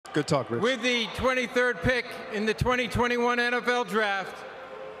Good talk, Rich. With the 23rd pick in the 2021 NFL Draft,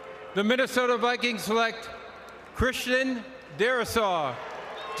 the Minnesota Vikings select Christian Darrisaw,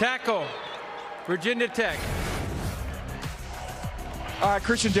 tackle, Virginia Tech.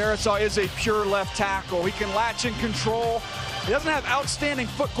 Christian Darrisaw is a pure left tackle. He can latch and control. He doesn't have outstanding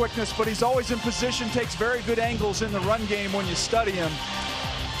foot quickness, but he's always in position, takes very good angles in the run game when you study him.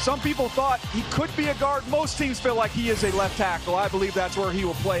 Some people thought he could be a guard. Most teams feel like he is a left tackle. I believe that's where he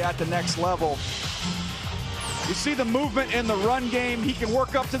will play at the next level. You see the movement in the run game. He can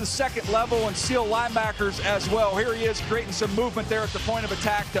work up to the second level and seal linebackers as well. Here he is creating some movement there at the point of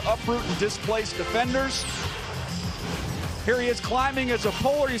attack to uproot and displace defenders. Here he is climbing as a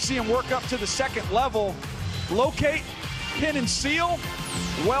puller. You see him work up to the second level. Locate, pin and seal.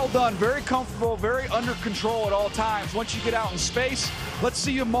 Well done, very comfortable, very under control at all times. Once you get out in space, let's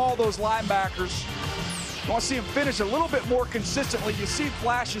see you maul those linebackers. I want to see him finish a little bit more consistently. You see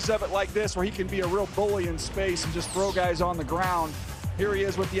flashes of it like this where he can be a real bully in space and just throw guys on the ground. Here he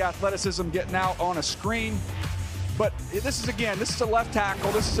is with the athleticism getting out on a screen. But this is a left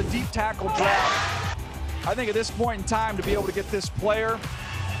tackle. This is a deep tackle draft. I think at this point in time to be able to get this player,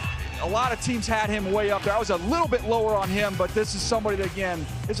 a lot of teams had him way up there. I was a little bit lower on him, but this is somebody that, again,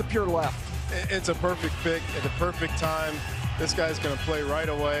 is a pure left. It's a perfect pick at the perfect time. This guy's going to play right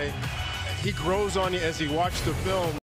away. He grows on you as he watched the film.